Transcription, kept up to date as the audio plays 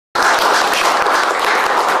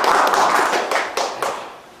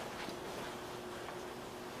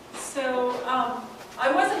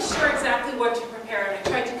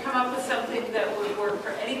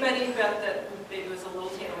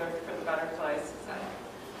Butterflies Society.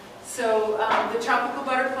 So the Tropical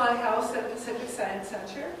Butterfly House at Pacific Science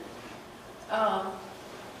Center.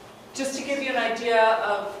 Just to give you an idea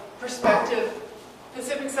of perspective,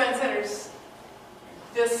 Pacific Science Center's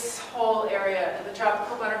this whole area, and the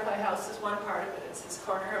Tropical Butterfly House is one part of it. It's this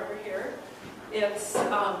corner over here. It's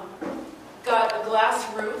got a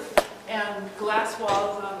glass roof and glass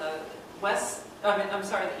walls on the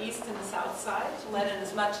the east and the south side to let in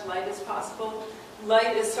as much light as possible.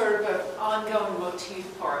 Light is sort of an ongoing motif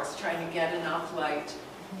for us, trying to get enough light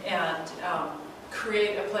and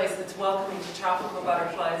create a place that's welcoming to tropical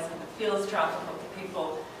butterflies and that feels tropical to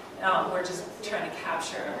people. We're just trying to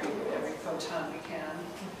capture every photon we can.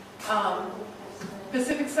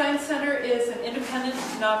 Pacific Science Center is an independent,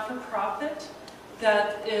 not-for-profit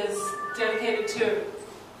that is dedicated to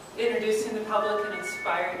introducing the public and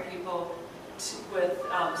inspiring people with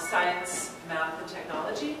science, math, and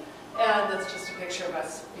technology. And that's just a picture of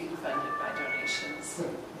us being funded by donations.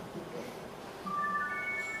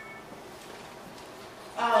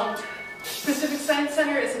 Pacific Science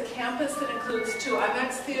Center is a campus that includes 2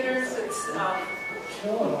 IMAX theaters. It's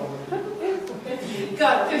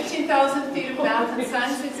got 15,000 feet of math and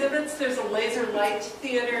science exhibits. There's a laser light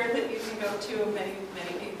theater that you can go to. Many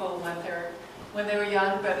people went there when they were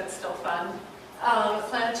young, but it's still fun. A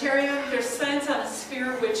planetarium. There's Science on a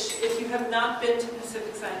Sphere, which if you have not been to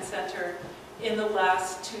Pacific Science Center in the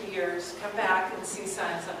last 2 years, come back and see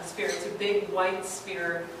Science on a Sphere. It's a big white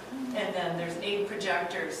sphere, and then there's 8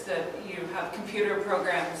 projectors that you have computer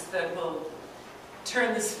programs that will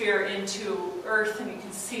turn the sphere into Earth, and you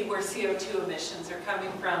can see where CO2 emissions are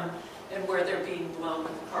coming from and where they're being blown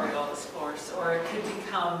with the Coriolis force. Or it could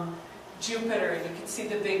become Jupiter, and you can see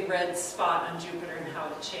the big red spot on Jupiter and how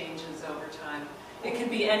it changes over time. It can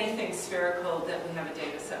be anything spherical that we have a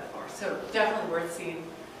data set for, so definitely worth seeing.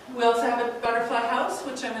 We also have a butterfly house,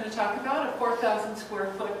 which I'm going to talk about, a 4,000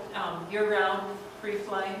 square foot year-round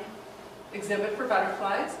free-flying exhibit for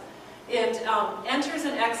butterflies. It enters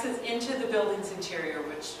and exits into the building's interior,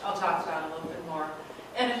 which I'll talk about a little bit more.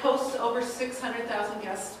 And it hosts over 600,000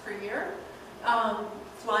 guests per year,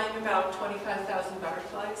 flying about 25,000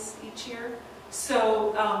 butterflies each year.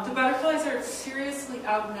 So the butterflies are seriously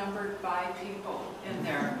outnumbered by people in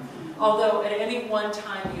there, although at any one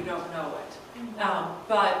time you don't know it.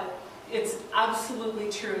 But it's absolutely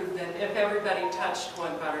true that if everybody touched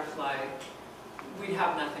one butterfly, we'd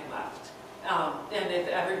have nothing left. And if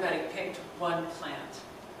everybody picked one plant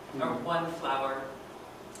or one flower,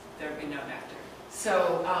 there'd be no nectar.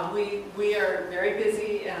 So we are very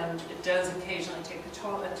busy, and it does occasionally take a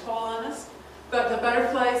toll on us. But the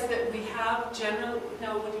butterflies that we have generally,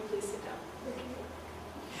 no, would you please sit down?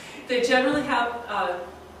 They generally have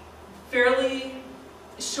fairly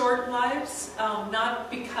short lives, not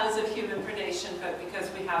because of human predation, but because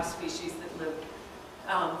we have species that live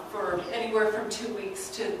for anywhere from 2 weeks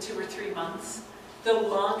to 2 or 3 months. The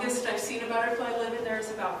longest I've seen a butterfly live in there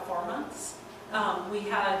is about 4 months. We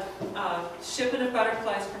had a shipment of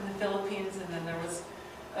butterflies from the Philippines, and then there was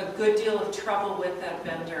a good deal of trouble with that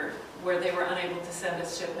vendor where they were unable to send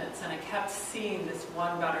us shipments, and I kept seeing this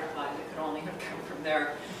one butterfly that could only have come from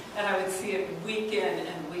there. And I would see it week in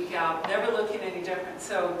and week out, never looking any different.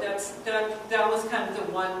 So that was kind of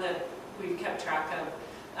the one that we kept track of.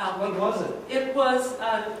 What was it? It was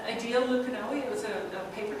Idea Leuconoe. It was a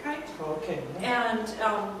paper kite. Oh, okay. And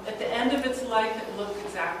at the end of its life, it looked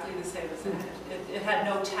exactly the same as it had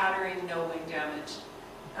no tattering, no wing damage.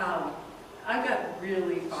 I got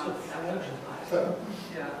really fond of that butterfly.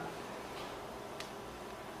 Yeah.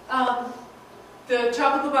 The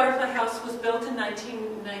Tropical Butterfly House was built in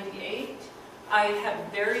 1998. I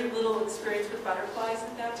had very little experience with butterflies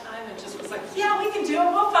at that time, and just was like, yeah, we can do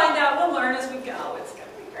it. We'll find out. We'll learn as we go. It's going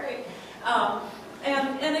to be great.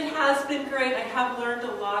 And it has been great. I have learned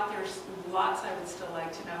a lot. There's lots I would still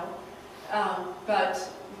like to know. But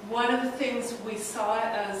one of the things we saw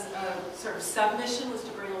as a sort of submission was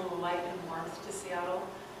to bring a little light and warmth to Seattle.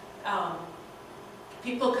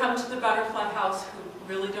 People come to the butterfly house who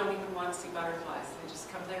really don't even want to see butterflies. They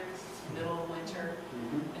just come there because it's the middle of winter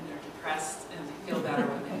and they're depressed and they feel better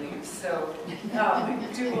when they leave. So we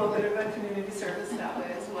do a little bit of a community service that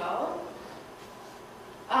way as well.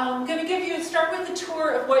 I'm going to start with a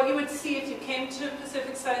tour of what you would see if you came to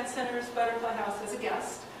Pacific Science Center's Butterfly House as a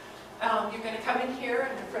guest. You're going to come in here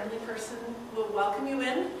and a friendly person will welcome you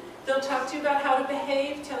in. They'll talk to you about how to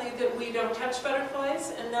behave, tell you that we don't touch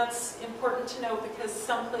butterflies, and that's important to know because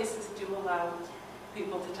some places do allow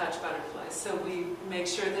people to touch butterflies. So we make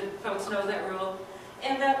sure that folks know that rule.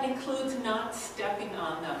 And that includes not stepping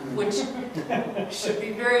on them, which should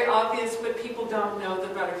be very obvious, but people don't know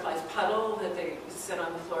the butterflies puddle, that they sit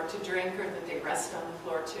on the floor to drink, or that they rest on the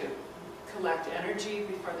floor to collect energy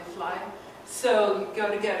before they fly. So you go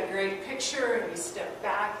to get a great picture, and you step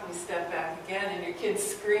back, and you step back again, and your kid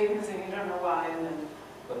screams, and you don't know why, and then,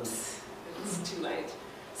 whoops, it's too late.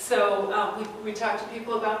 So we talk to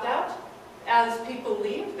people about that. As people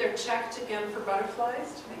leave, they're checked again for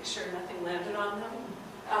butterflies to make sure nothing landed on them.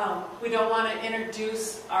 We don't want to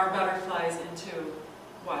introduce our butterflies into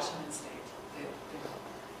Washington State. They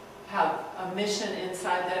have a mission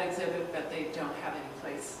inside that exhibit, but they don't have any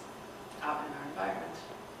place out in our environment.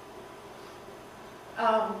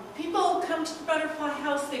 People come to the butterfly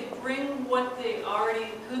house, they bring what they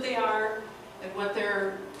who they are, and what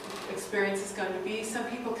their experience is going to be. Some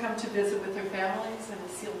people come to visit with their families, and we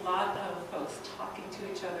see a lot of folks talking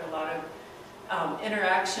to each other, a lot of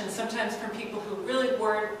interaction, sometimes from people who really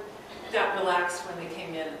weren't that relaxed when they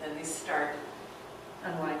came in, and then they start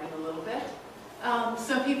unwinding a little bit.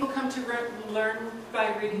 Some people come to learn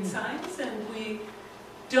by reading signs, and we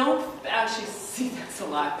don't actually see this a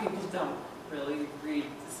lot. People don't really read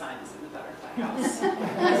the signs in the butterfly house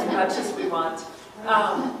as much as we want.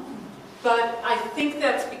 But I think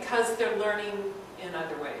that's because they're learning in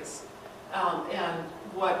other ways. And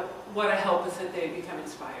what I hope is that they become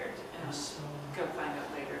inspired and go find out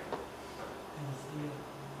later.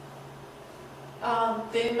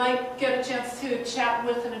 They might get a chance to chat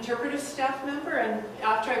with an interpretive staff member, and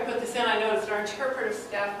after I put this in, I noticed our interpretive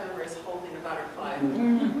staff member is holding a butterfly.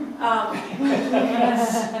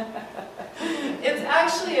 It's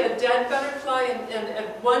actually a dead butterfly, and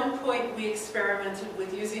at one point we experimented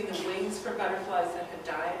with using the wings for butterflies that had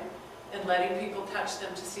died and letting people touch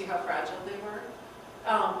them to see how fragile they were.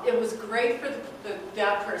 It was great for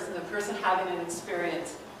that person, the person having an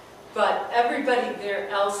experience, but everybody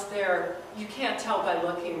else there, you can't tell by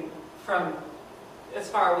looking from as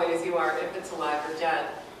far away as you are if it's alive or dead.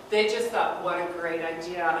 They just thought, what a great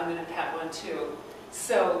idea, I'm going to pet one too.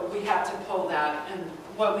 So we had to pull that, and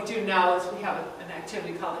what we do now is we have an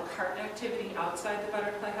activity called a cart activity outside the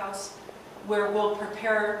butterfly house, where we'll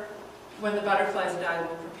prepare, when the butterflies die,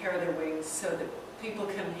 we'll prepare their wings so that people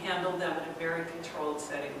can handle them in a very controlled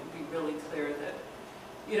setting, and be really clear that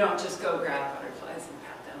you don't just go grab butterflies and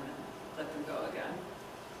pet them and let them go again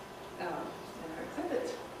in our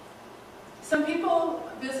exhibit. Some people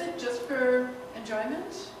visit just for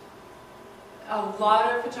enjoyment. A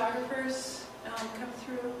lot of photographers come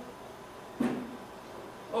through,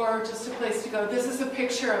 or just a place to go. This is a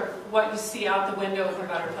picture of what you see out the window of the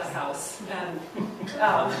butterfly house, and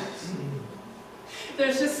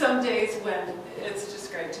there's just some days when it's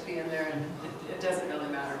just great to be in there, and it doesn't really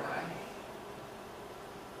matter why.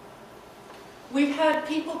 We've had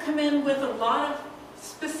people come in with a lot of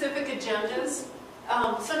specific agendas.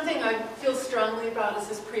 Something I feel strongly about is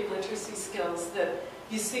this pre-literacy skills, that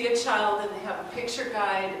you see a child and they have a picture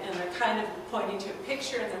guide, and they're kind of pointing to a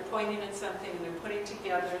picture, and they're pointing at something, and they're putting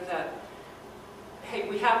together that, hey,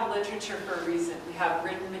 we have a literature for a reason. We have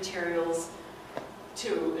written materials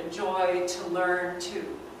to enjoy, to learn,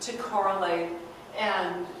 to correlate,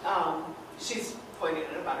 and she's pointing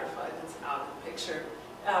at a butterfly that's out of the picture.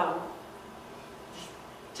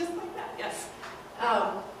 Just like that, yes.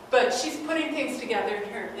 But she's putting things together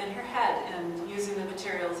in her head and using the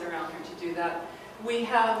materials around her to do that. We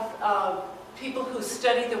have people who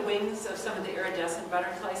study the wings of some of the iridescent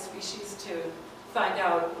butterfly species to find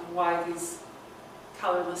out why these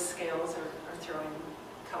colorless scales are throwing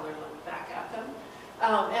color back at them.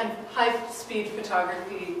 And high-speed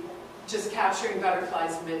photography, just capturing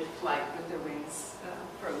butterflies mid-flight with their wings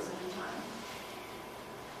frozen in time.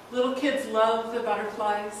 Little kids love the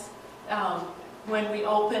butterflies. When we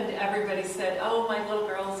opened, everybody said, oh, my little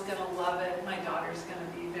girl's going to love it, my daughter's going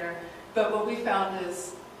to be there. But what we found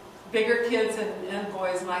is bigger kids and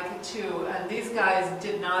boys like it too, and these guys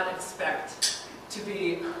did not expect to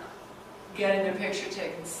be getting their picture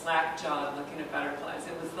taken slack-jawed looking at butterflies.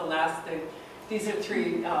 It was the last thing. These are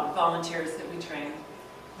 3 volunteers that we trained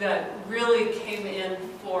that really came in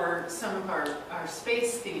for some of our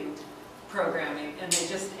space-themed programming, and they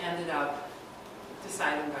just ended up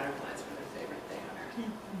deciding butterflies were their favorite thing on Earth.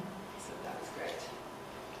 So that was great.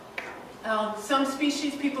 Some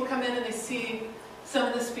species, people come in and they see some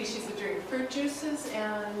of the species that drink fruit juices,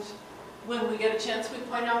 and when we get a chance, we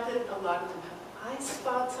point out that a lot of them have eye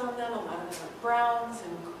spots on them, a lot of them are browns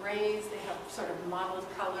and grays, they have sort of mottled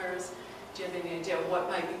colors. Do you have any idea what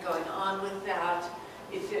might be going on with that?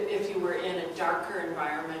 If you were in a darker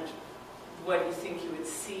environment, what you think you would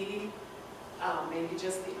see? Maybe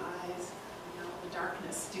just the eyes, you know. the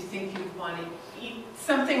darkness. Do you think you'd want to eat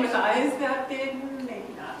something with eyes that big?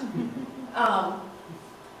 Maybe not.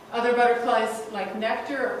 Other butterflies like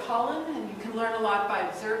nectar or pollen, and you can learn a lot by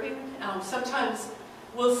observing. Sometimes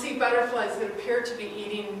we'll see butterflies that appear to be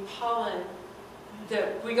eating pollen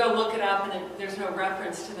that we go look it up and there's no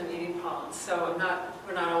reference to them eating pollen. So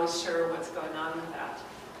we're not always sure what's going on with that.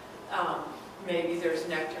 Maybe there's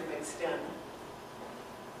nectar mixed in.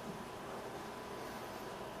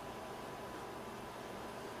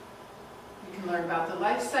 You can learn about the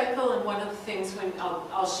life cycle, and one of the things,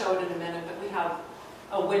 I'll show it in a minute, but we have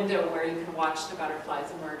a window where you can watch the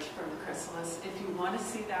butterflies emerge from the chrysalis. If you want to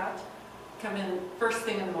see that, come in first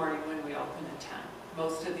thing in the morning when we open at 10.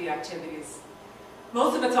 Most of the activities,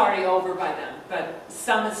 most of it's already over by then, but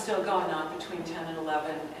some is still going on between 10 and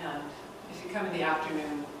 11, and if you come in the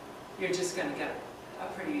afternoon, you're just going to get a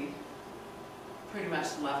pretty much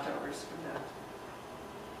leftovers from that.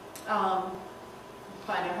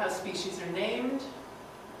 Find out how species are named.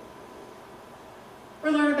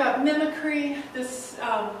 We'll learn about mimicry.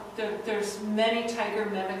 There's many tiger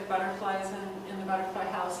mimic butterflies in the butterfly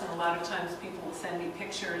house, and a lot of times people will send me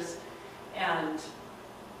pictures, and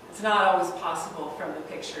it's not always possible from the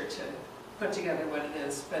picture to put together what it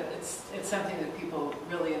is, but it's something that people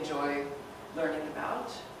really enjoy learning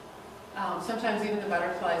about. Sometimes even the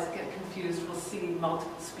butterflies get confused. We'll see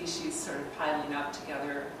multiple species sort of piling up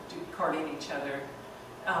together, courting each other,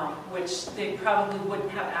 which they probably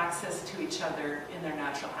wouldn't have access to each other in their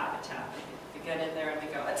natural habitat. They get in there and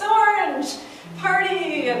they go, "It's orange!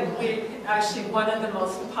 Party!" And actually, one of the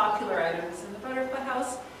most popular items in the butterfly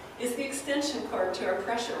house is the extension cord to our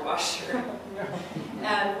pressure washer.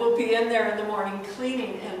 And we'll be in there in the morning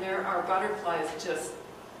cleaning, and there are butterflies just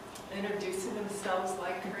introducing themselves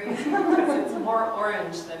like crazy because it's more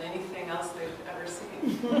orange than anything else they've ever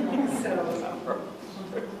seen.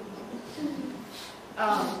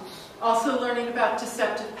 Also learning about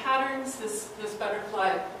deceptive patterns. This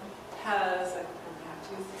butterfly has, I don't have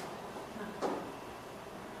to too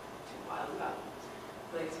wild about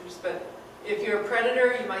lasers, but if you're a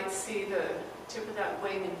predator, you might see the tip of that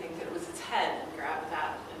wing and think that it was its head and grab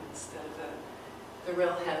that instead of the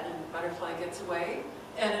real head, and the butterfly gets away.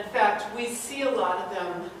 And in fact, we see a lot of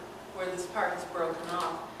them where this part is broken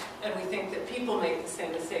off, and we think that people make the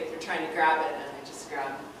same mistake. They're trying to grab it, and they just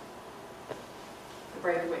grab the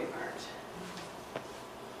breakaway part.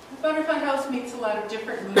 The butterfly house meets a lot of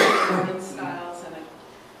different mood and learning styles, and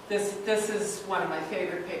this is one of my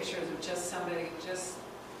favorite pictures of just somebody just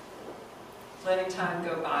letting time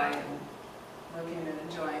go by and looking and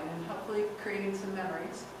enjoying, and hopefully creating some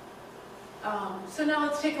memories. So now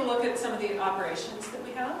let's take a look at some of the operations that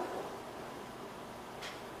we have.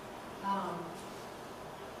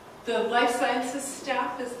 The life sciences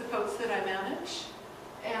staff is the folks that I manage.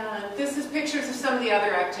 And this is pictures of some of the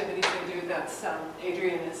other activities we do. That's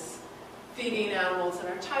Adrian is feeding animals in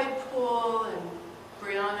our tide pool, and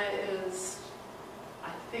Brianna is,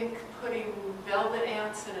 I think, putting velvet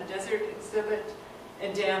ants in a desert exhibit,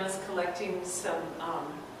 and Dan is collecting some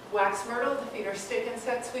wax myrtle to feed our stick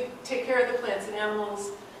insects. We take care of the plants and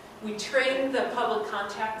animals. We train the public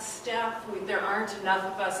contact staff. There aren't enough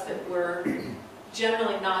of us that we're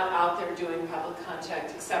generally not out there doing public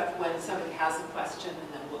contact, except when somebody has a question,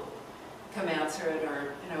 and then we'll come answer it,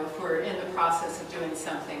 or if we're in the process of doing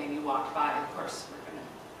something and you walk by, of course we're going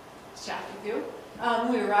to chat with you.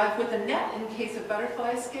 We arrive with a net in case of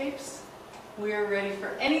butterfly escapes. We're ready for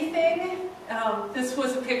anything. This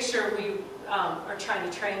was a picture we are trying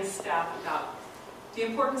to train staff about the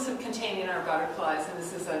importance of containing our butterflies, and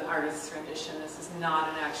this is an artist's rendition. This is not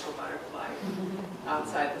an actual butterfly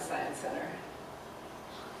outside the Science Center.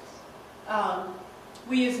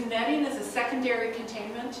 We use netting as a secondary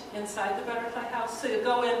containment inside the butterfly house. So you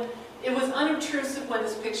go in, it was unobtrusive when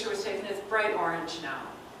this picture was taken. It's bright orange now.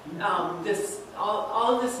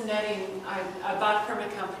 All of this netting I bought from a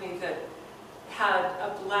company that had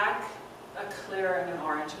a black, a clear, and an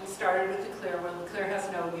orange. We started with the clear one. The clear has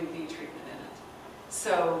no UV treatment in it.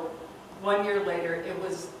 So 1 year later, it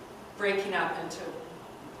was breaking up into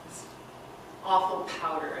this awful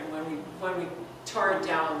powder. And when we tore it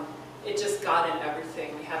down, it just got in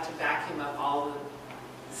everything. We had to vacuum up all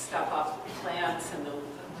the stuff off the plants and the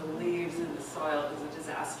leaves and the soil. It was a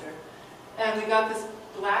disaster. And we got this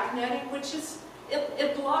black netting, which is,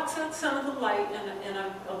 it blocks out some of the light, and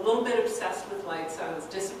I'm a little bit obsessed with light, so I was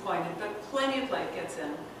disappointed, but plenty of light gets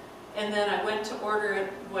in. And then I went to order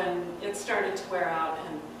it when it started to wear out,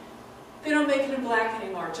 and they don't make it in black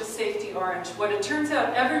anymore, just safety orange. What it turns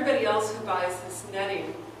out, everybody else who buys this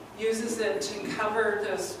netting uses it to cover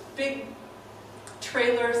those big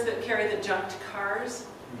trailers that carry the junked cars.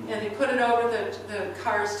 And they put it over the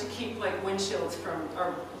cars to keep like windshields from,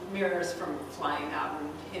 or mirrors from flying out and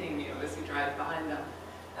hitting you as you drive behind them.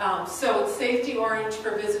 So it's safety orange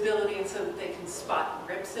for visibility and so that they can spot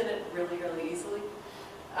rips in it really, really easily.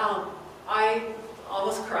 I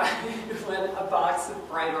almost cried when a box of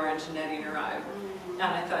bright orange netting arrived. And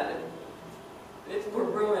I thought, we're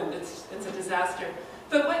ruined, it's a disaster.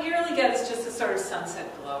 But what you really get is just a sort of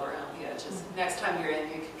sunset glow around the edges. Next time you're in,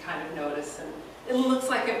 you can kind of notice, and it looks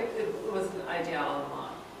like it was an idea all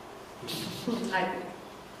along, I think.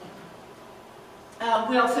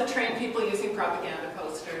 We also train people using propaganda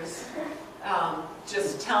posters,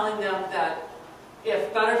 just telling them that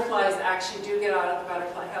if butterflies actually do get out of the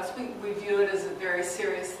butterfly house, we view it as a very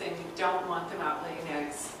serious thing. We don't want them out laying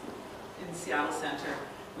eggs in Seattle Center.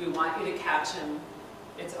 We want you to catch them.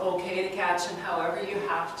 It's okay to catch them however you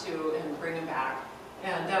have to and bring them back.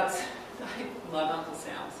 And that's, I love Uncle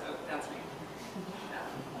Sam, so that's me. Yeah,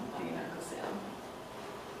 being Uncle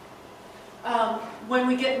Sam. When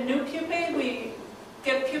we get new pupae, we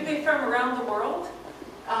get pupae from around the world.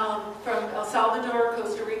 From El Salvador,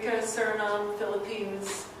 Costa Rica, Suriname,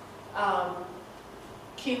 Philippines,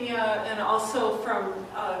 Kenya, and also from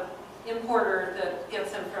an importer that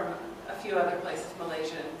gets them from a few other places,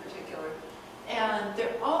 Malaysia in particular. And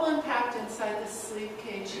they're all unpacked inside this sleeve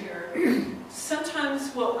cage here.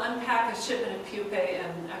 Sometimes we'll unpack a shipment of pupae,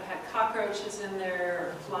 and I've had cockroaches in there,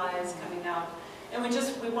 or flies coming out. And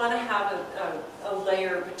we want to have a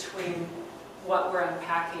layer between what we're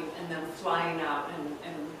unpacking and then flying out and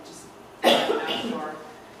just out the door.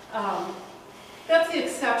 That's the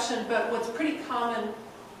exception, but what's pretty common,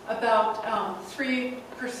 about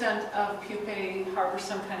 3% of pupae harbor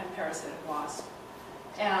some kind of parasitic wasp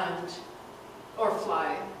or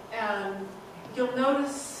fly. And you'll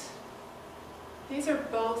notice these are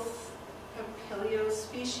both Papilio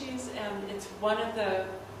species, and it's one of the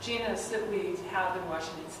genus that we have in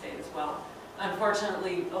Washington State as well.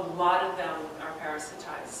 Unfortunately, a lot of them are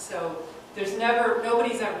parasitized. So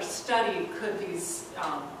nobody's ever studied could these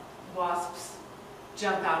wasps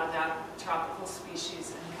jump out of that tropical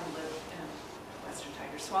species and come live in western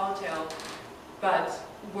tiger swallowtail. But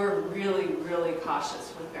we're really, really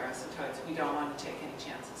cautious with parasitoids. We don't want to take any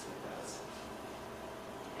chances with those.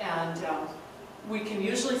 And we can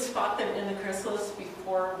usually spot them in the chrysalis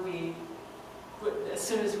as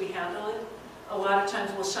soon as we handle it. A lot of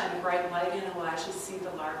times we'll shine a bright light in and we'll actually see the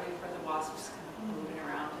larvae for the wasps kind of moving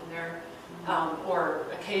around in there. Or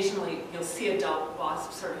occasionally you'll see adult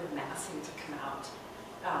wasps sort of massing to come out.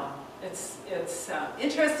 It's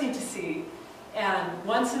interesting to see, and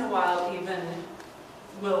once in a while even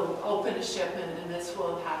we'll open a shipment, and this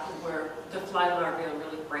will happen where the fly larvae will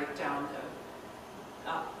really break down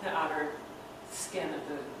the outer skin of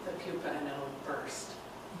the pupa and it'll burst.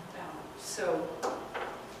 So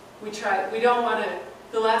we don't want to,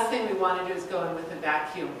 the last thing we want to do is go in with a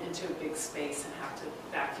vacuum into a big space and have to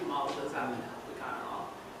vacuum all of those out and we got it all.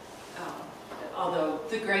 Although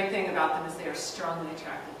the great thing about them is they are strongly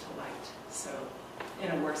attracted to light. So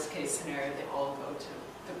in a worst case scenario, they all go to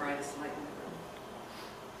the brightest light in the room.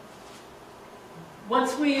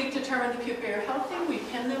 Once we determine the pupae are healthy, we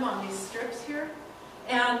pin them on these strips here.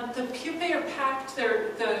 And the pupae are packed,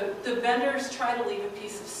 the vendors try to leave a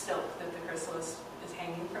piece of silk that the chrysalis is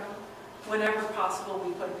hanging from. Whenever possible,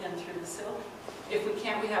 we put a pin through the silk. If we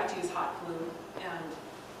can't, we have to use hot glue. And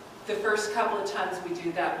the first couple of times we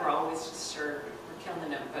do that, we're always just sure we're killing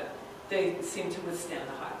them, but they seem to withstand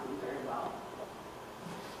the hot glue very well.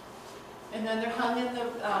 And then they're hung in the,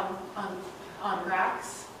 on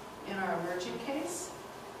racks in our emerging case.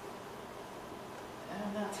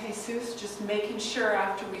 And that's Jesus, just making sure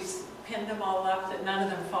after we've pinned them all up that none of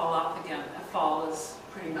them fall off again. A fall is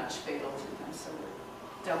pretty much fatal to them, so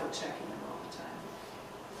we're double checking them all the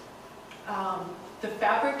time. The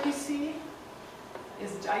fabric you see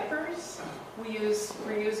is diapers. We use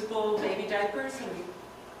reusable baby diapers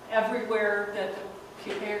everywhere that the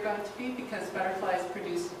pupae are going to be, because butterflies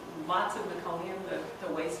produce lots of meconium,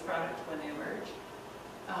 the waste product, when they emerge.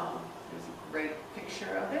 There's a great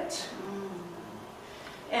picture of it.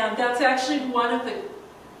 And that's actually one of the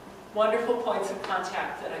wonderful points of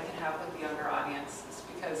contact that I can have with the younger audiences,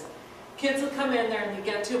 because kids will come in there and they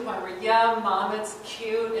get to a point where, yeah, Mom, it's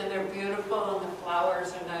cute and they're beautiful and the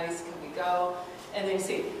flowers are nice, can we go? And they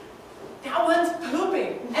say, that one's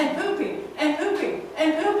pooping and pooping and pooping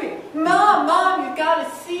and pooping. Mom, you've got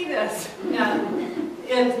to see this.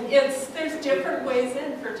 And there's different ways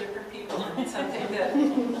in for different people. And it's something that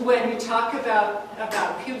when you talk about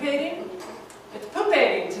pupating, it's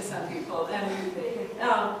poopating to some people,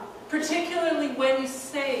 and particularly when you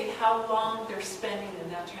say how long they're spending in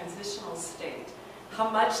that transitional state. how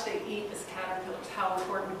much they eat as caterpillars, how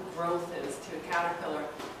important growth is to a caterpillar,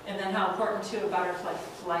 and then how important to a butterfly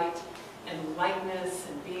flight and lightness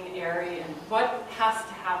and being airy, and what has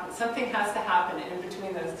to happen. Something has to happen in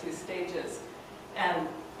between those two stages. And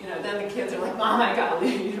then the kids are like, Mom, I gotta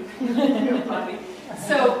leave you. Funny.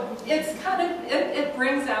 So it's kind of, it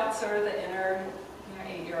brings out sort of the inner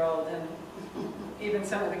 8-year-old and even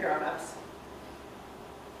some of the grown-ups.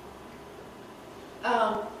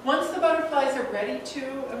 Once the butterflies are ready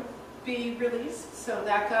to be released, so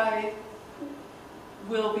that guy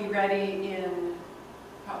will be ready in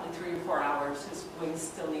probably 3 or 4 hours. His wings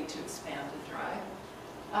still need to expand and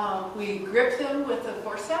dry. We grip them with a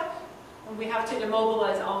forceps, and we have to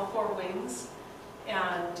immobilize all 4 wings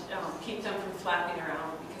and keep them from flapping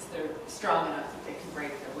around because they're strong enough that they can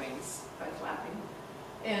break their wings by flapping.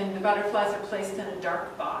 And the butterflies are placed in a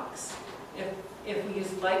dark box. If we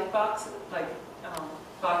use light boxes, like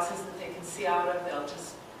boxes that they can see out of, they'll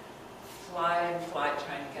just fly and fly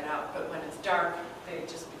trying to get out. But when it's dark, they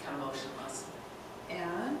just become motionless.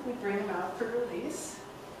 And we bring him out for release.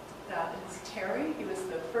 That is Terry. He was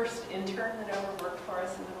the first intern that ever worked for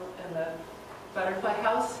us in the butterfly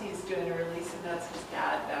house. He's doing a release, and that's his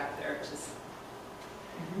dad back there. Just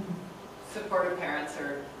supportive parents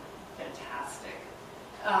are fantastic.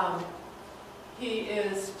 He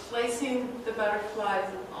is placing the butterflies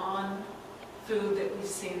on food that we've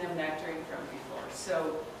seen them nectaring from before.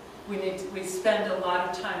 So we spend a lot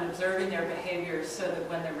of time observing their behavior so that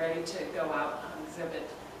when they're ready to go out on exhibit,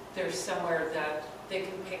 there's somewhere that they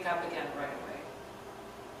can pick up again right away.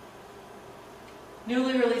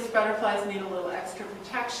 Newly released butterflies need a little extra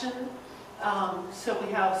protection, so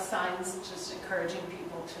we have signs just encouraging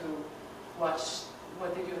people to watch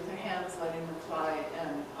what they do with their hands, letting them fly,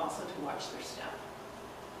 and also to watch their step.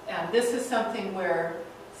 And this is something where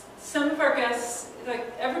some of our guests,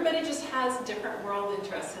 like everybody just has different world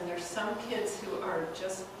interests, and there's some kids who are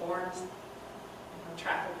just born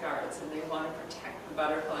traffic guards and they want to protect the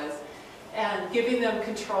butterflies. And giving them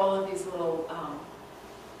control of these little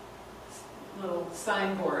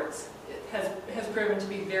signboards has proven to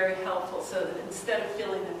be very helpful, so that instead of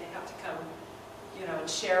feeling that they have to come and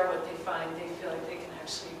share what they find, they feel like they can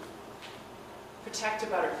actually protect a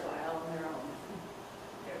butterfly all on their own.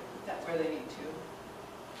 That's where they need to.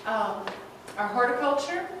 Our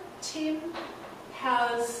horticulture team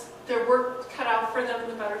has their work cut out for them in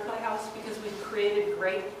the butterfly house because we've created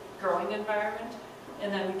great growing environment,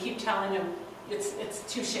 and then we keep telling them it's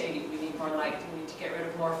too shady, we need more light, we need to get rid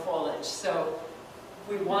of more foliage. So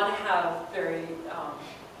we want to have very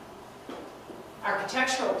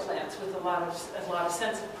architectural plants with a lot of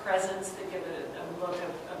sense of presence that give it a look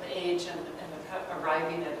of age and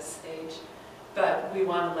arriving at a stage. But we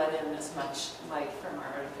want to let in as much light from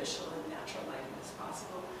our artificial and natural lighting as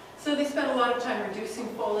possible. So they spend a lot of time reducing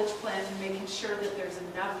foliage plant and making sure that there's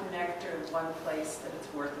enough nectar in one place that it's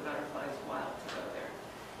worth the butterflies' while to go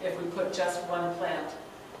there. If we put just one plant,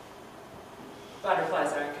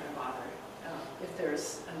 butterflies aren't going to bother. If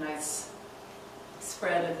there's a nice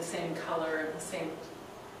spread of the same color and the same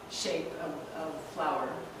shape of flower,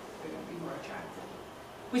 they're going to be more attractive.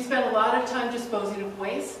 We spend a lot of time disposing of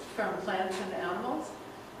waste from plants and animals.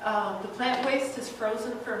 The plant waste is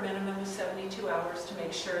frozen for a minimum of 72 hours to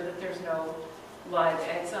make sure that there's no live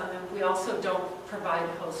eggs on them. We also don't provide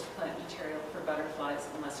host plant material for butterflies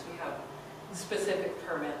unless we have specific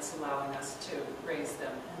permits allowing us to raise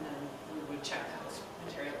them, and then we would check the host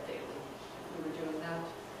material daily if we were doing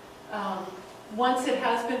that. Once it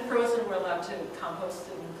has been frozen, we're allowed to compost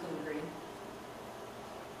it and clean green.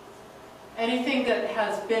 Anything that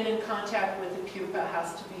has been in contact with the pupa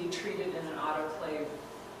has to be treated in an autoclave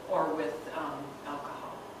or with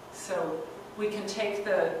alcohol. So we can take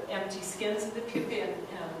the empty skins of the pupae and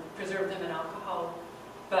preserve them in alcohol,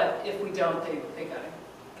 but if we don't, they got to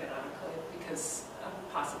get autoclaved because of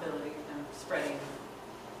the possibility of them spreading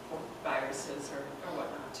viruses or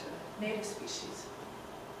whatnot to native species.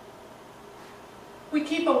 We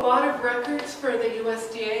keep a lot of records for the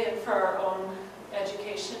USDA and for our own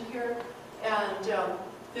education here. And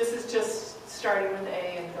this is just starting with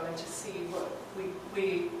A and going to C. What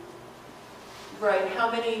we write how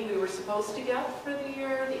many we were supposed to get for the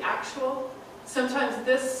year, the actual. Sometimes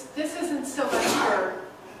this isn't so much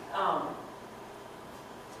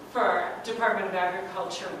for our Department of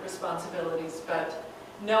Agriculture responsibilities, but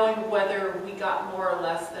knowing whether we got more or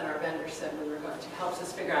less than our vendor said we were going to helps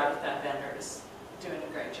us figure out if that vendor is doing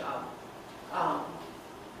a great job.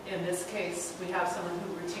 In this case, we have someone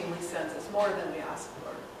who routinely sends us more than we ask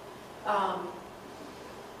for.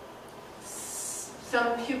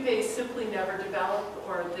 Some pupae simply never develop,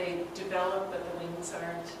 or they develop but the wings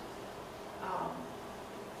aren't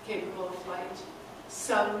capable of flight.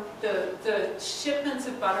 The shipments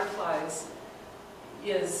of butterflies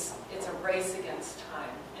it's a race against time.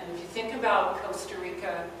 And if you think about Costa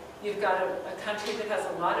Rica, you've got a country that has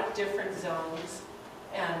a lot of different zones,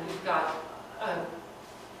 and you've got a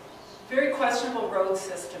very questionable road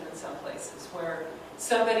system in some places where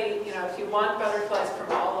somebody, if you want butterflies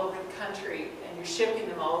from all over the country and you're shipping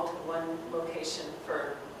them all to one location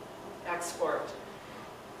for export,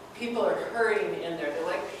 people are hurrying in there. They're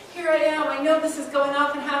like, here I am, I know this is going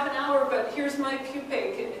off in half an hour, but here's my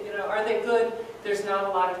pupae. Are they good? There's not a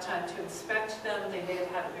lot of time to inspect them. They may have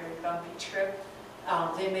had a very bumpy trip.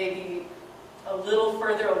 They may be a little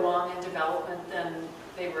further along in development than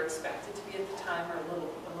they were expected to be at the time, or a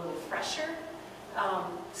little fresher.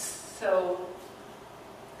 So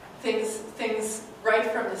things right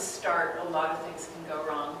from the start, a lot of things can go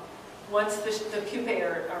wrong. Once the pupae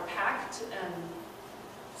are packed and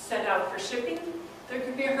sent out for shipping, there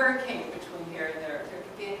could be a hurricane between here and there. There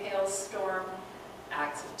could be a hailstorm,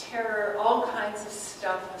 acts of terror, all kinds of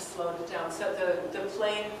stuff has slowed it down. So the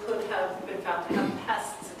plane could have been found to have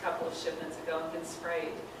pests a couple of shipments ago and been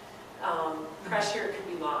sprayed. Pressure could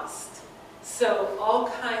be lost. So all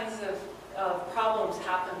kinds of problems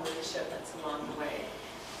happen with the shipments along the way.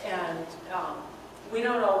 And we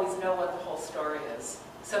don't always know what the whole story is.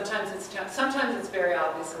 Sometimes it's very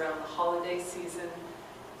obvious around the holiday season.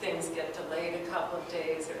 Things get delayed a couple of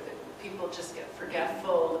days, or people just get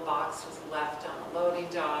forgetful. The box was left on a loading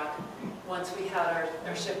dock. Once we had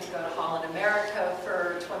our ship to go to Holland, America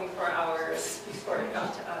for 24 hours before it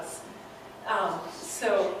got to us.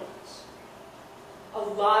 So a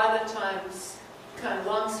lot of times, kind of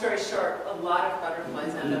long story short, a lot of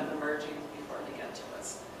butterflies end up emerging before they get to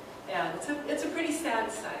us. And it's a pretty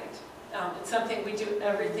sad sight. It's something we do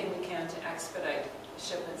everything we can to expedite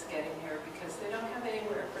shipments getting here, because they don't have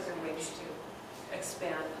anywhere for their wings to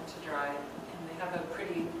expand and to dry, and they have a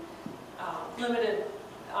pretty limited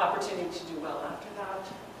opportunity to do well after that.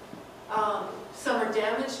 Some are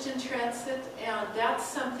damaged in transit, and that's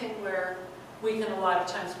something where we can a lot of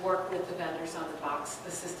times work with the vendors on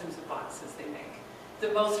the systems of boxes they make.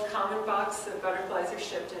 The most common box that butterflies are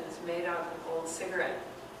shipped in is made out of an old cigarette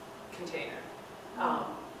container.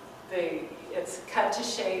 It's cut to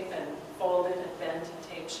shape and folded and bent and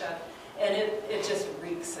taped shut, and it just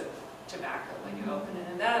reeks of tobacco when you open it,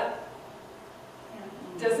 and that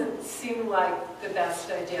doesn't seem like the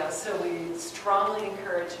best idea. So we strongly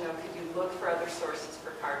encourage, could you look for other sources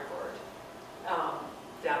for cardboard?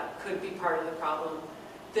 That could be part of the problem.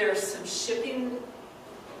 There's some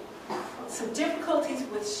difficulties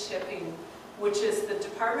with shipping, which is the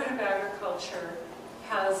Department of Agriculture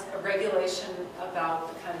has a regulation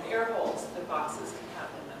about the kind of air holes that boxes can have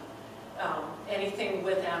in them. Anything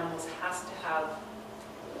with animals has to have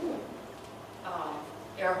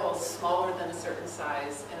air holes smaller than a certain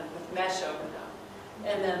size and with mesh over them.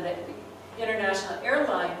 And then the international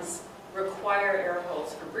airlines require air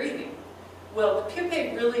holes for breathing. Well, the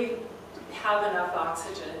pupae really have enough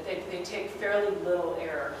oxygen. They take fairly little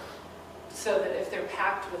air, so that if they're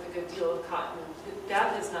packed with a good deal of cotton,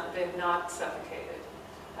 they've not suffocated.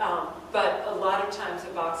 But a lot of times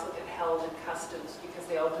a box will get held in customs because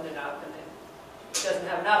they open it up and it doesn't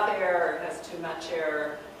have enough air, or it has too much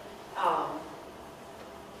air,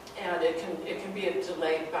 and it can be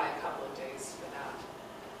delayed by a couple of days for that.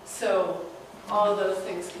 So all of those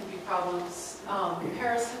things can be problems.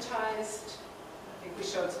 Parasitized, I think we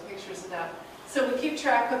showed some pictures of that. So we keep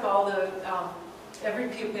track of all the every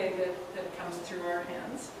pupae that comes through our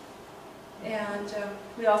hands, and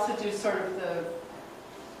we also do sort of the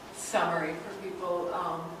summary for people.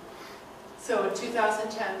 So in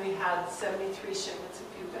 2010 we had 73 shipments of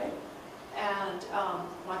pupae and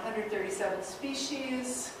 137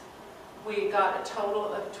 species. We got a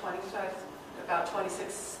total of about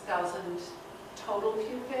 26,000 total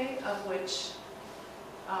pupae, of which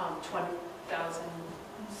 20,000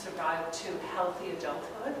 survived to healthy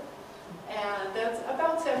adulthood, and that's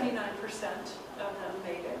about 79% of them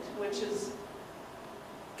made it, which is,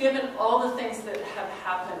 given all the things that have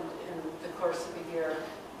happened in the course of a year,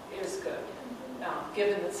 is good.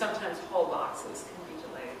 Given that sometimes whole boxes can be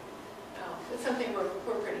delayed. It's something we're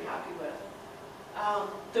pretty happy with.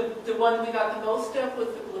 The one we got the most of was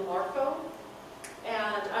the blue morpho,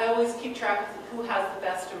 and I always keep track of who has the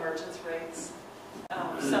best emergence rates.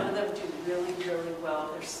 Some of them do really, really well.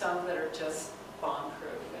 There's some that are just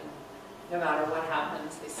bomb-proof, and no matter what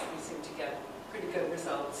happens, we seem to get pretty good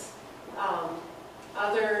results.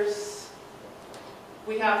 Others,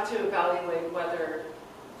 we have to evaluate whether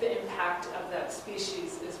the impact of that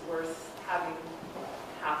species is worth having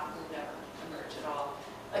half of them never emerge at all.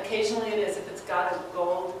 Occasionally it is if it's got a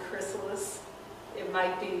gold chrysalis, it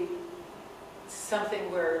might be something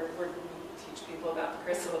where we teach people about the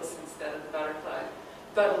chrysalis instead of the butterfly.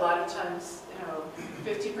 But a lot of times,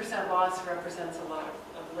 50% loss represents a lot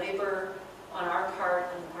of labor on our part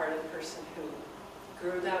and the part of the person who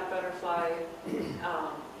grew that butterfly. May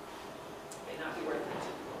not be worth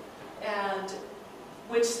it. And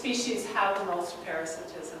which species have the most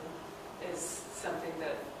parasitism is something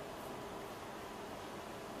that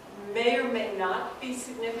may or may not be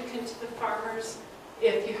significant to the farmers.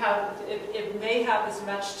 If you have, it may have as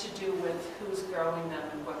much to do with who's growing them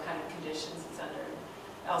and what kind of conditions it's under.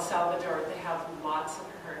 El Salvador, they have lots of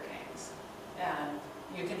hurricanes, and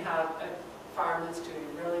you can have a farm that's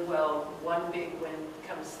doing really well. One big wind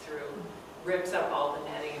comes through, rips up all the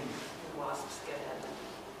netting, and wasps get in.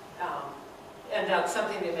 And that's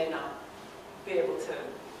something they may not be able to,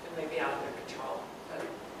 it may be out of their control, but it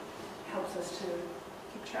helps us to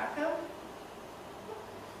keep track of.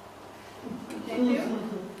 Thank you.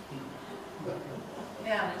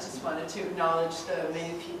 And I just wanted to acknowledge the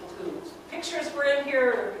many people whose pictures were in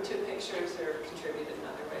here, or who took pictures, or contributed in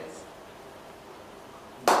other ways.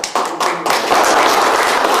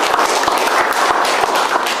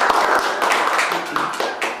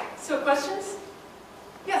 So questions?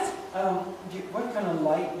 Yes? What kind of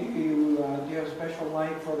light do you have a special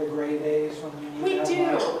light for the gray days when you We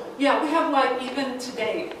do. Light? Yeah, we have light even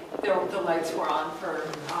today. The lights were on for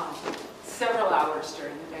several hours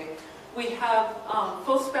during the day. We have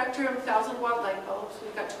full spectrum 1,000-watt light bulbs.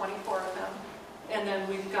 We've got 24 of them. And then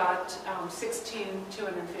we've got 16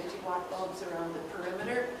 250-watt bulbs around the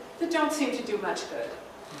perimeter that don't seem to do much good.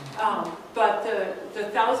 But the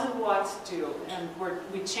 1,000 watts do, and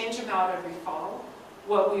we change them out every fall.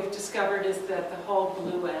 What we've discovered is that the whole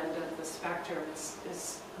blue end of the spectrum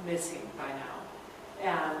is missing by now.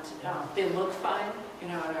 And they look fine,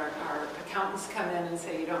 and our accountants come in and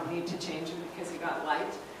say you don't need to change them because you got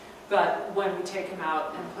light. But when we take them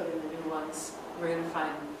out and put in the new ones, we're going to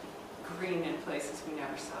find green in places we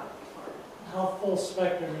never saw it before. How full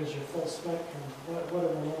spectrum is your full spectrum? What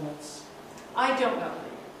are the limits? I don't know.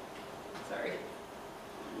 Sorry.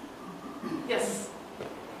 Yes.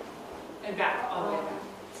 And back, all the way back.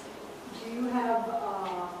 Do you have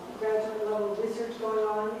graduate level research going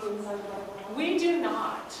on inside the We do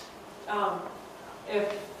not. If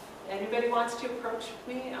anybody wants to approach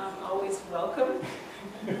me, I'm always welcome.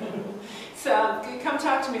 So come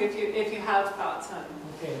talk to me if you have thoughts on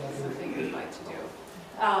something you'd like to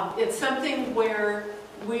do. It's something where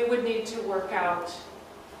we would need to work out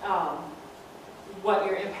what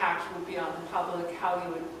your impact would be on the public, how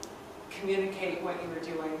you would communicate what you were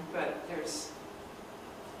doing, but there's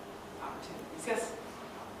opportunities. Yes?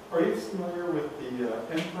 Are you familiar with the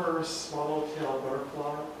emperor swallowtail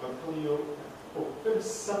butterfly,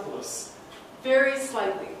 Phytocephalus? Very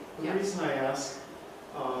slightly. The reason I ask,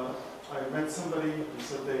 I met somebody who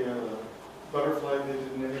said they had a butterfly they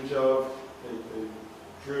did an image of, they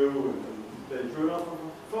drew, and they drew it off of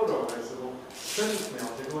a photo. I said, well, send it to me,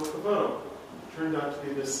 I'll take a look at the photo. It turned out to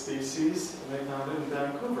be this species, and they found it in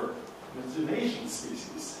Vancouver. And it's an Asian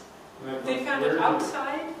species. And I thought, They found it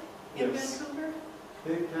outside in Yes. Vancouver?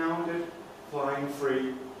 They found it flying free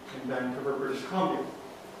in Vancouver, British Columbia.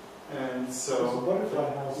 And There's a so,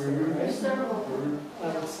 butterfly house there, right? several. I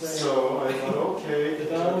would say. so I thought, okay, it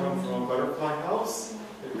could have come from a butterfly house.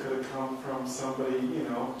 It could have come from somebody,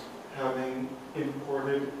 having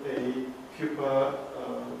imported a pupa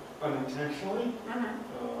unintentionally,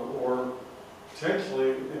 or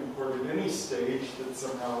potentially imported any stage that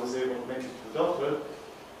somehow was able to make it to adulthood.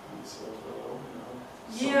 And so,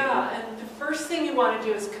 Yeah, and the first thing you want to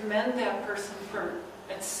do is commend that person for,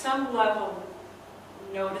 at some level,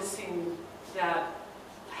 noticing that,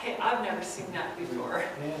 hey, I've never seen that before.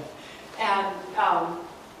 Yeah. And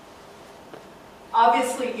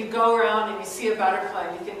obviously you go around and you see a butterfly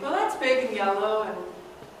and you think, well, that's big and yellow and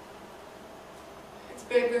it's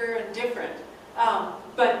bigger and different.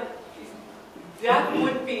 But that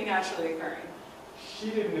wouldn't be naturally occurring. she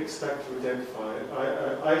didn't expect to identify it.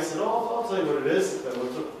 I said, oh, I'll tell you what it is. And I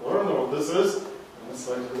looked up, well, I don't know what this is. And it's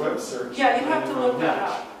like a web search. Yeah, you have to look that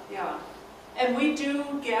up. Yeah. And we do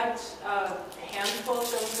get a handful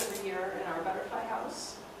of those every year in our butterfly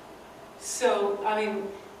house. So, I mean,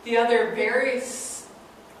 the other very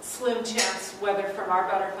slim chance, whether from our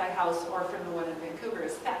butterfly house or from the one in Vancouver,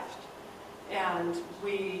 is theft. And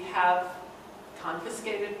we have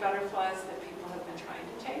confiscated butterflies that people have been trying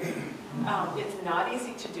to take. It's not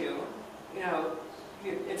easy to do. You know,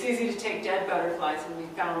 it's easy to take dead butterflies, and we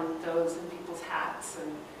found those in people's hats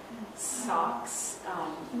and socks.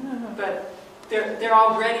 But they're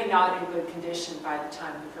already not in good condition by the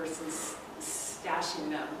time the person's stashing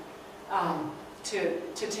them. To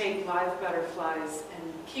take live butterflies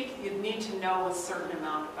and you need to know a certain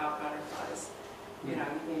amount about butterflies. You know,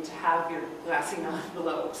 you need to have your glassing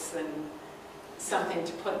envelopes and something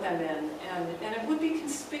to put them in, and it would be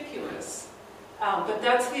conspicuous. But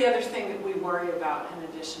that's the other thing that we worry about in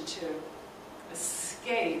addition to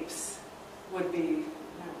escapes would be, you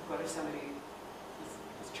know, what if somebody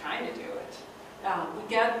is trying to do it? We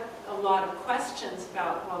get a lot of questions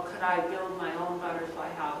about, well, could I build my own butterfly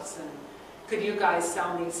house, and could you guys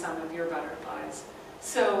sell me some of your butterflies?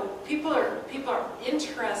 So people are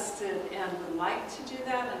interested and would like to do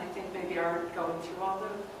that, and I think maybe aren't going through all the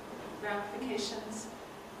ramifications.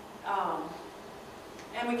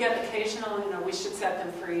 And we get occasional, you know, we should set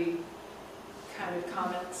them free kind of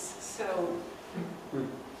comments. So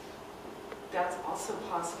that's also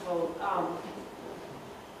possible.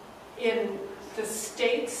 In the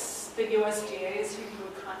States, the USDA is who you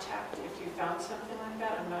would contact if you found something like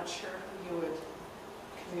that. I'm not sure who you would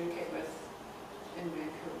communicate with in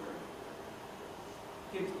Vancouver.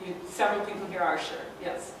 Several people here are sure,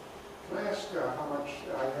 yes. Can I ask how much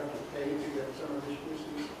I have to pay to get some of these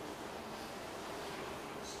species?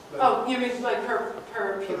 Oh, you mean like per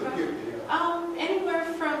For the pupa? pupa, yeah. Anywhere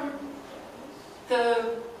from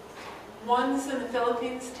the ones in the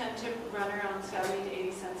Philippines tend to run around 70 to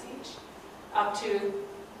 80 cents each, up to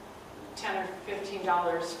 $10 or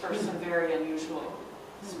 $15 for some very unusual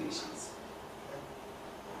species.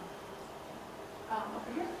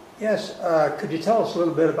 Over here. Yes, could you tell us a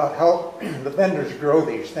little bit about how the vendors grow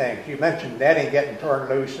these things? You mentioned netting getting torn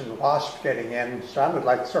loose and wasps getting in. Sounded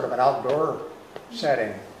like sort of an outdoor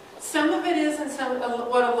setting. Some of it is, and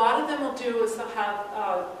what a lot of them will do is they'll have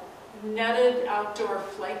a netted outdoor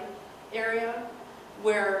flight area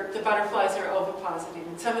where the butterflies are ovipositing.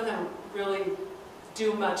 And some of them really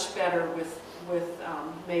do much better with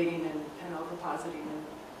mating and ovipositing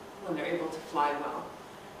when they're able to fly well.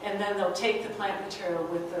 And then they'll take the plant material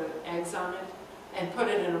with the eggs on it and put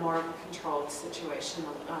it in a more controlled situation.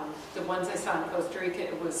 The ones I saw in Costa Rica,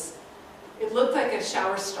 it looked like a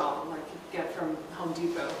shower stall, like you get from Home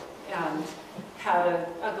Depot, and had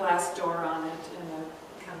a glass door on it and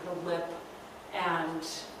a kind of a lip and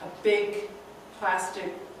a big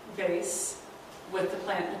plastic vase with the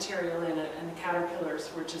plant material in it, and the caterpillars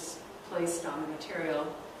were just placed on the material.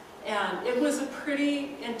 And it was a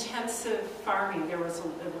pretty intensive farming. There was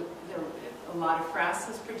a lot of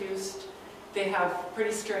frasses produced. They have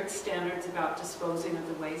pretty strict standards about disposing of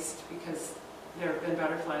the waste because there have been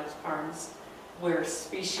butterfly farms where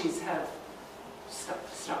species have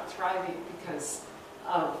stopped thriving because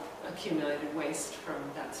of accumulated waste from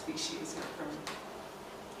that species or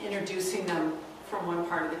from introducing them from one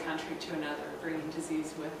part of the country to another, bringing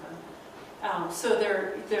disease with them. So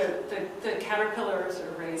the caterpillars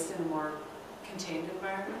are raised in a more contained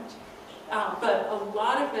environment, but a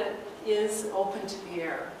lot of it is open to the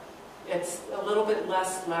air. It's a little bit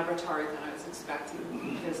less laboratory than I was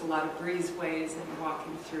expecting. There's a lot of breezeways that you're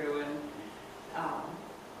walking through, and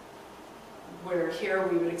where here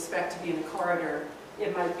we would expect to be in a corridor,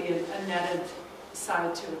 it might be a netted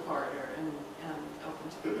side to the corridor and open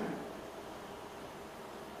to the air.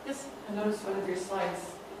 Yes? I noticed one of your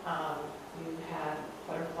slides, you had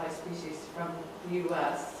butterfly species from the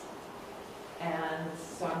U.S., and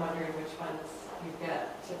so I'm wondering which ones you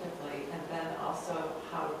get typically, and then also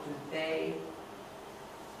how do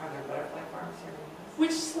are there butterfly farms here in the U.S.?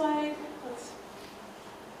 Which slide?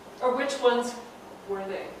 Or which ones were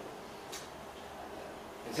they?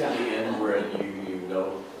 It's at the end where you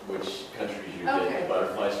know which countries you Okay. get the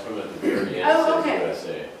butterflies from at the very end. Oh, It okay. says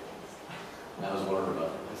USA. I was wondering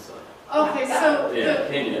about this. Okay, so Yeah,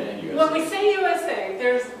 Kenya and USA. when we say USA,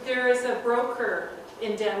 there is a broker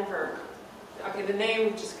in Denver. Okay, the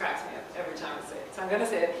name just cracks me up every time I say it, so I'm going to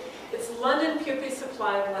say it. It's London Pupae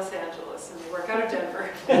Supply of Los Angeles, and they work out of Denver.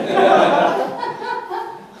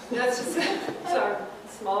 That's just it's our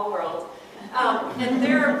small world. And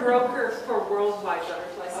they're a broker for worldwide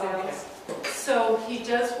butterfly sales. Okay. So he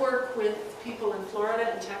does work with people in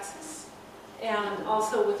Florida and Texas, and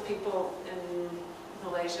also with people in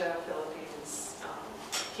Malaysia, Philippines,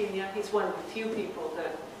 Kenya. He's one of the few people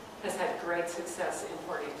that has had great success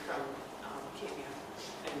importing from Kenya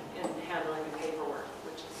and handling the paperwork,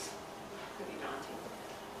 which is pretty daunting.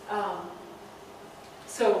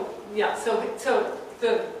 So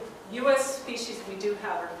the U.S. species we do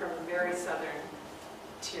have are from a very southern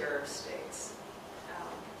tier of states,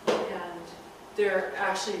 and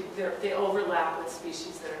they overlap with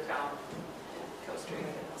species that are found in Costa Rica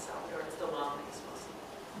and El Salvador. It's the longlegs mostly.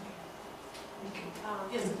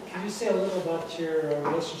 Yes. Can you say a little about your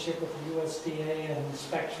relationship with the USDA and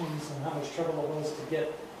inspections and how much trouble it was to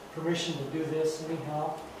get permission to do this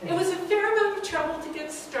anyhow? It was a fair amount of trouble to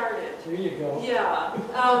get started. There you go. Yeah.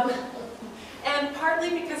 And partly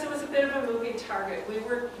because it was a bit of a moving target. We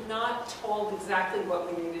were not told exactly what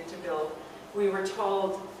we needed to build. We were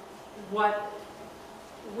told what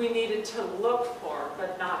we needed to look for,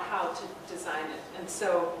 but not how to design it. And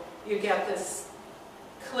so you get this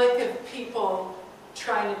clique of people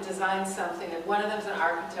trying to design something, and one of them's an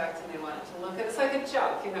architect and they want it to look, it's like a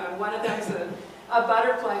joke, you know, and one of them's a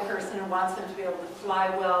butterfly person and wants them to be able to fly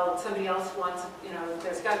well, and somebody else wants, you know,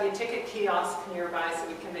 there's got to be a ticket kiosk nearby so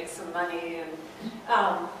we can make some money,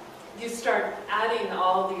 and you start adding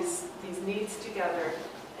all these needs together,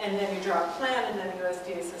 and then you draw a plan, and then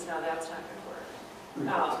USDA says, no, that's not going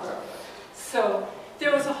to work. So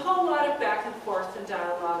there was a whole lot of back and forth and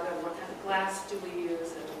dialogue on what kind of glass do we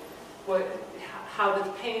use, and how the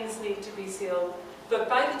panes need to be sealed. But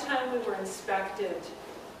by the time we were inspected,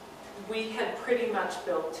 we had pretty much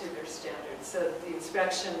built to their standards. So the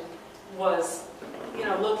inspection was, you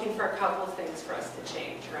know, looking for a couple of things for us to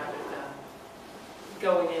change rather than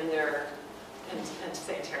going in there and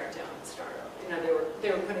saying tear it down and start over. You know,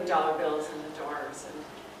 they were putting dollar bills in the doors,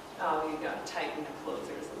 and you got to tighten the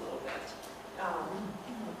closers a little bit.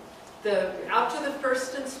 After the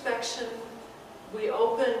first inspection, we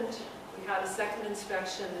opened. We had a second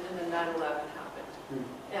inspection, and then 9/11 happened.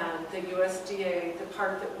 And the USDA, the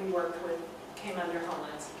part that we worked with, came under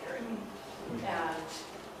Homeland Security. And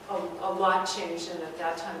a lot changed, and at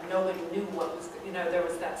that time, nobody knew what was, you know, there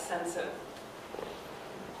was that sense of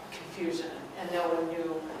confusion, and no one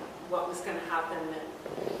knew what was going to happen.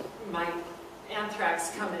 And might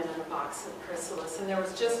anthrax come in a box of chrysalis, and there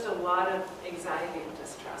was just a lot of anxiety and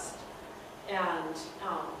distrust. And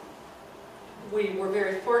we were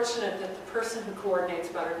very fortunate that the person who coordinates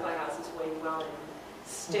butterfly houses, Wayne Welling,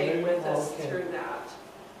 stayed with us through that.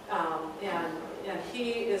 And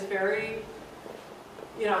he is very,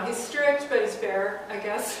 you know, he's strict, but he's fair, I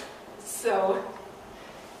guess. So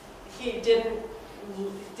he didn't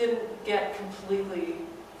get completely.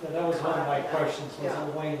 Yeah, that was one of my questions, was Yeah.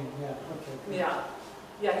 Wayne, yeah, okay. Yeah.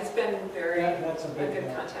 Yeah, he's been very That's a big good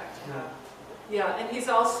help. contact. Yeah. Yeah, and he's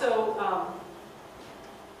also,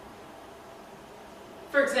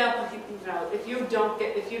 for example, you know, if you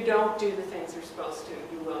don't do the things you're supposed to,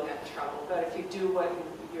 you will get in trouble. But if you do what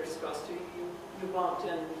you're supposed to, you won't.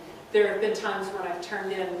 And there have been times when I've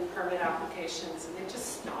turned in permit applications and they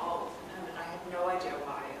just stalled, and I have no idea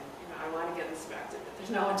why. And, you know, I want to get inspected, but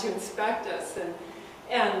there's no one to inspect us.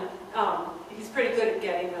 And he's pretty good at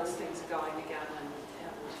getting those things going again.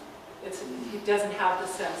 And he doesn't have the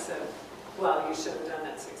sense of, well, you should have done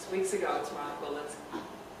that 6 weeks ago. It's more like, well, let's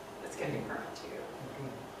get your permit to you.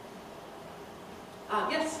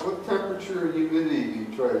 Yes? What temperature and humidity do you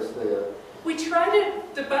try to stay at? We try to,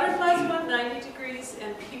 the butterflies want 90 degrees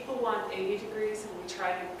and people want 80 degrees, and we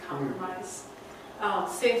try to compromise.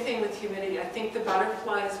 Same thing with humidity. I think the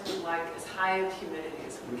butterflies would like as high of humidity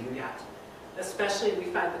as we can get. Especially we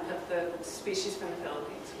find that the species from the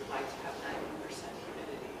Philippines would like to have 90%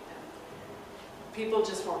 humidity. And people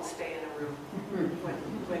just won't stay in a room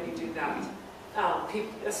when you do that.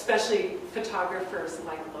 Especially photographers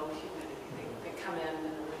like low humidity. They come in the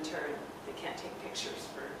winter and they can't take pictures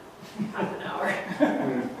for half an hour.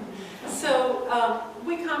 So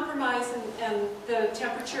we compromise, and the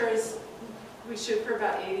temperature is, we shoot for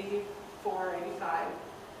about 84, 85.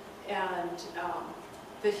 And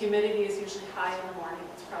the humidity is usually high in the morning.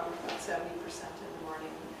 It's probably about 70% in the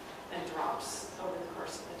morning and drops over the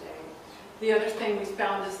course of the day. The other thing we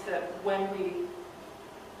found is that when we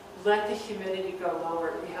let the humidity go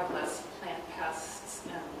lower, we have less plant pests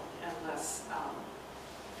and less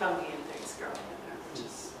fungi and things growing in there, which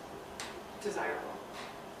is desirable.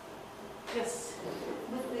 Yes?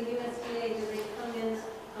 With the USDA, do they come in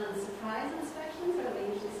on surprise inspections, or are they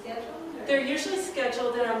usually scheduled? Or? They're usually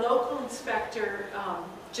scheduled, and our local inspector,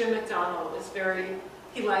 Jim McDonald, is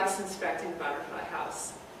he likes inspecting the butterfly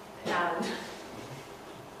house. And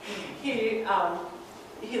he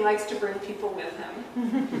likes to bring people with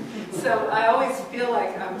him. So I always feel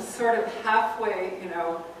like I'm sort of halfway, you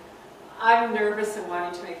know, I'm nervous and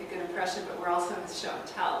wanting to make a good impression, but we're also in show and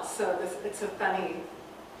tell. So it's a funny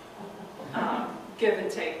give and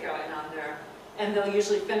take going on there. And they'll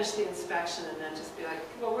usually finish the inspection and then just be like,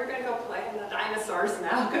 well, we're going to go play in the dinosaurs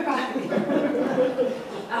now. Goodbye.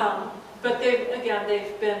 But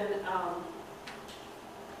they've been,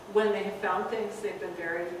 when they have found things, they've been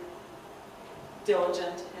very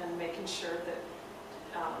diligent in making sure that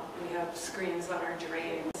we have screens on our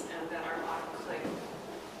drains and that our autoclave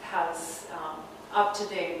has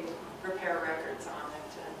up-to-date repair records on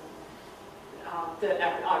it, and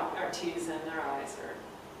that our T's and our I's are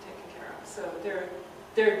taken care of. So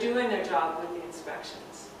they're doing their job with the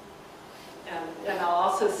inspections. And I'll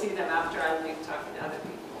also see them after I leave talking to other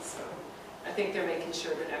people. So I think they're making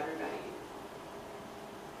sure that everybody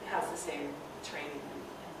has the same training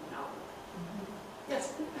and knowledge.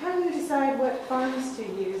 Yes? How do you decide what farms to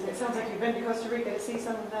use? It sounds like you've been to Costa Rica to see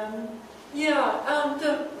some of them. Yeah,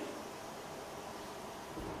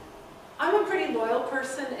 I'm a pretty loyal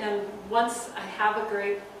person, and once I have a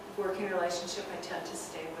great working relationship, I tend to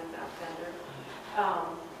stay with that vendor.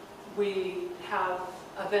 We have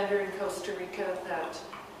a vendor in Costa Rica that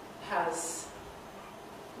has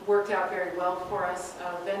worked out very well for us,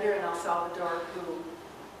 a vendor in El Salvador who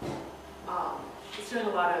is doing a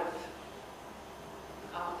lot of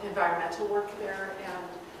environmental work there, and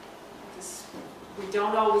we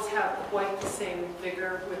don't always have quite the same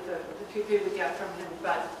vigor with the pupae we get from him,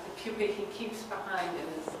 but the pupae he keeps behind and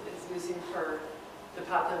is using for the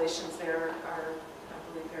populations there are,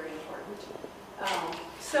 I believe, very important.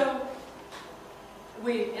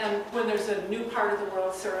 And when there's a new part of the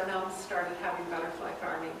world, Suriname started having butterfly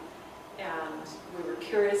farming, and we were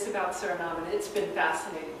curious about Suriname, and it's been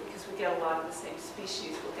fascinating because we get a lot of the same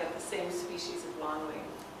species. We'll get the same species of longwing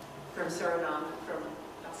from Suriname and from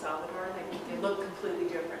El Salvador, and they look completely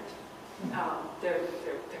different. Their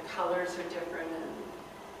colors are different, and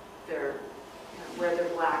they're where they're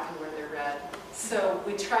black and where they're red. So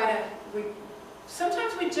we try to,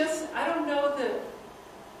 sometimes we just, I don't know that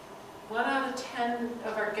 1 out of 10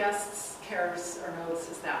 of our guests cares or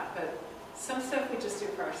notices that, but some stuff we just do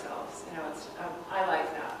for ourselves. I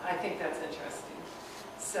like that. I think that's interesting.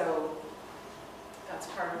 So that's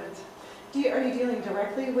part of it. Are you dealing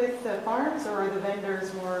directly with the farms, or are the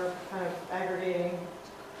vendors more kind of aggregating?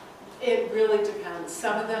 It really depends.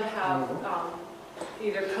 Some of them have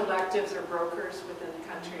either collectives or brokers within the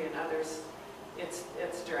country, and others it's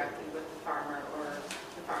directly with the farmer or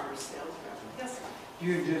the farmer's sales rep. Yes? Do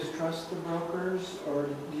you just trust the brokers, or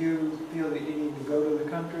do you feel that you need to go to the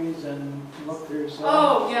countries and look for yourself?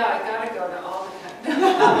 Oh, yeah, I gotta go to all the countries.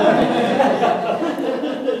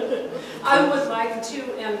 I would like to,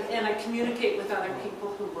 and I communicate with other people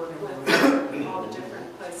who work with all the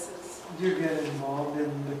different places. Do you get involved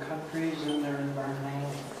in the countries and their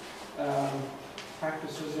environmental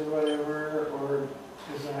practices or whatever, or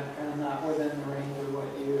is that kind of not within the range of what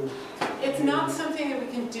you... It's not something that we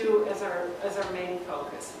can do as our main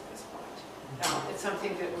focus at this point. It's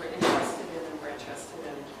something that we're interested in, and we're interested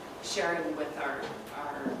in sharing with our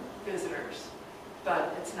visitors.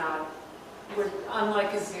 But it's not,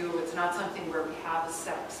 unlike a zoo, it's not something where we have a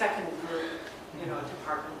second group, a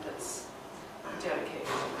department that's dedicated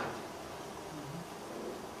to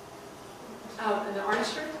that. And the orange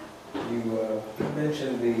shirt? You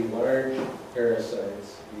mentioned the large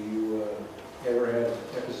parasites. Do you ever have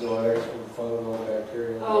epizootics from fungal,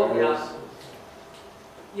 bacterial? Oh, virus?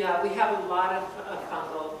 Yeah, we have a lot of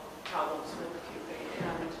fungal problems with the pupae,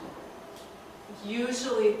 and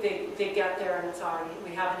usually they get there and it's already,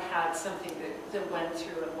 we haven't had something that went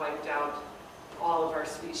through and wiped out all of our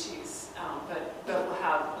species, but we'll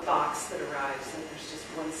have a box that arrives and there's just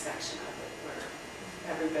one section of it where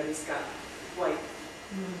everybody's got white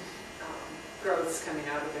growths coming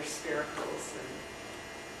out of their spiracles, and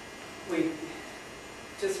we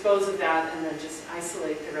dispose of that and then just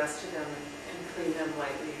isolate the rest of them and clean them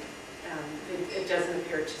lightly. It doesn't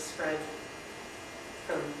appear to spread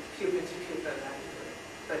from pupa to pupa that easily.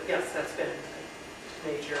 But yes, that's been a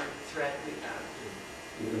major threat we've had.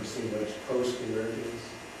 You don't see much post-emergence?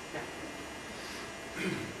 Yeah.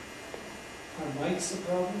 Are mites a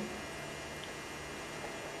problem?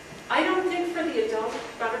 I don't think for the adult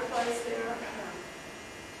butterflies there.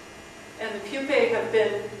 And the pupae have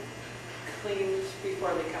been cleaned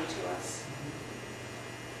before they come to us.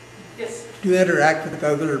 Yes? Do you interact with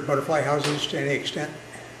other butterfly houses to any extent?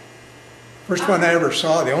 First one I ever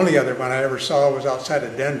saw, the only other one I ever saw was outside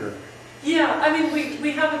of Denver. Yeah, I mean,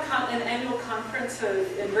 we have an annual conference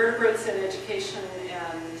of invertebrates and education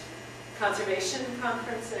and conservation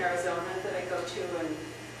conference in Arizona that I go to, and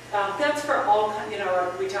that's for all,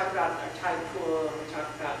 we talk about our tide pool, and we talk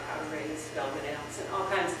about how to raise velvet ants and all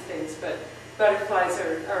kinds of things, but butterflies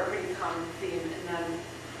are a pretty common theme. And then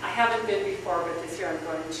I haven't been before, but this year I'm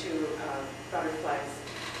going to butterflies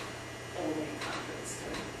only conference to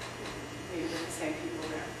meet with the same people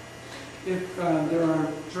there. If there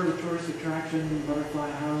are sort of tourist attraction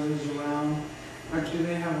butterfly houses around, do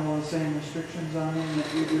they have all the same restrictions on them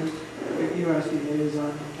that you do? The USDA is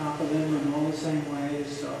on top of them in all the same ways.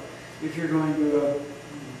 So if you're going to a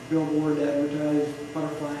billboard advertised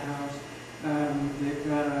butterfly house. They've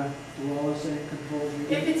got a flawless and controlled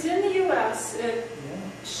If unit. it's in the US, it Yeah.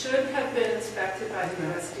 should have been inspected by the Okay.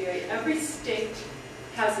 USDA. Every state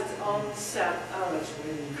has its own set of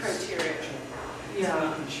criteria. Yeah.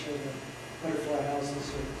 Making sure that butterfly houses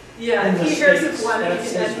are. Yeah, In if the he hears states, of one and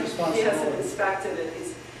that's he his and he responsibility. hasn't inspected it,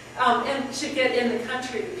 he's, and to get in the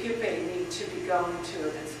country, the pupae need to be going to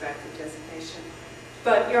an inspected designation.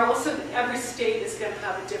 But you're also, every state is going to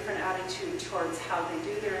have a different attitude towards how they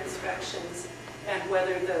do their inspections and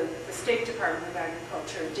whether the State Department of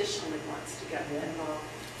Agriculture additionally wants to get involved.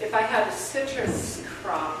 If I had a citrus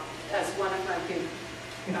crop as one of my big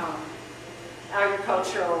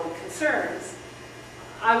agricultural concerns,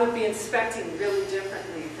 I would be inspecting really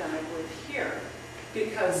differently than I would here,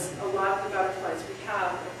 because a lot of the butterflies we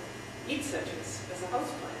have eat citrus as a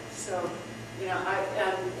host plant. So, you know,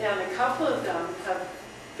 and a couple of them have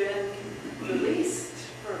been released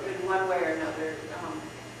in one way or another.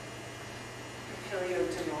 Papilio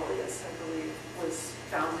denolius, I believe, was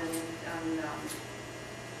found in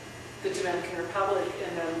the Dominican Republic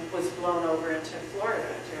and then was blown over into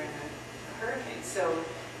Florida during a hurricane. So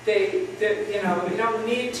you know, you don't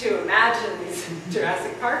need to imagine these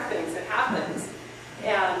Jurassic Park things. It happens.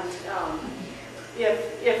 And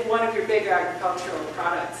if one of your big agricultural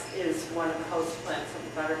products is one of the host plants of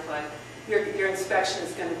the butterfly, your inspection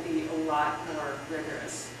is going to be a lot more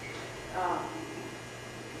rigorous.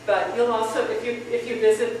 But you'll also, if you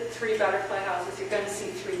visit 3 butterfly houses, you're going to see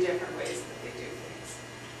 3 different ways that they do things.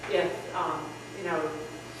 If you know,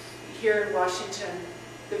 here in Washington,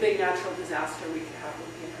 the big natural disaster we could have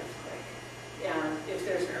would be an earthquake. And if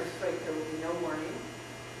there's an earthquake, there will be no warning,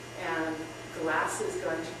 and glass is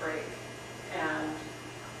going to break, and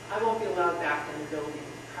I won't be allowed back in the building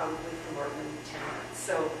probably for more than 10 minutes.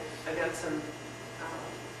 So I've got some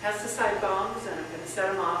pesticide bombs, and I'm going to set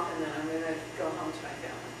them off, and then I'm going to go home to my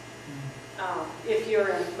family. If you're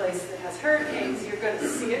in a place that has hurricanes, you're going to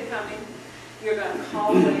see it coming. You're going to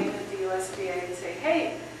call Wayne at the USDA and say,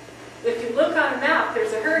 hey, if you look on a map,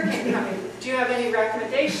 there's a hurricane coming. Do you have any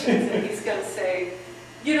recommendations? And he's going to say,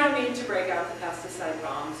 you don't need to break out the pesticide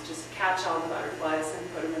bombs. Just catch all the butterflies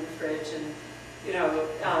and put them in the fridge. And, you know,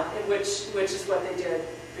 which is what they did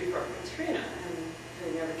before Katrina. And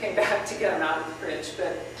they never came back to get them out of the fridge.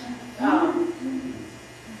 But,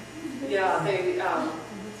 yeah,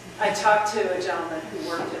 I talked to a gentleman who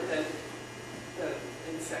worked at the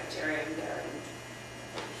insectarium there.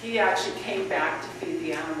 He actually came back to feed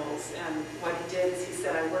the animals, and what he did is he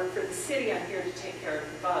said, I work for the city, I'm here to take care of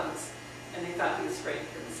the bugs. And they thought he was spraying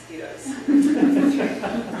for mosquitoes.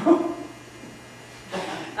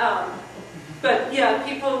 But yeah,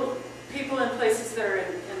 people in places that are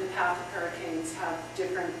in the path of hurricanes have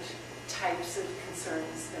different types of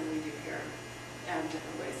concerns than we do here, and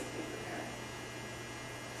different ways of being prepared.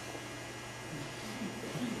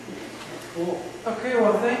 Cool. Okay,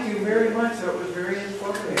 well, thank you very much. That was very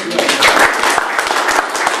informative.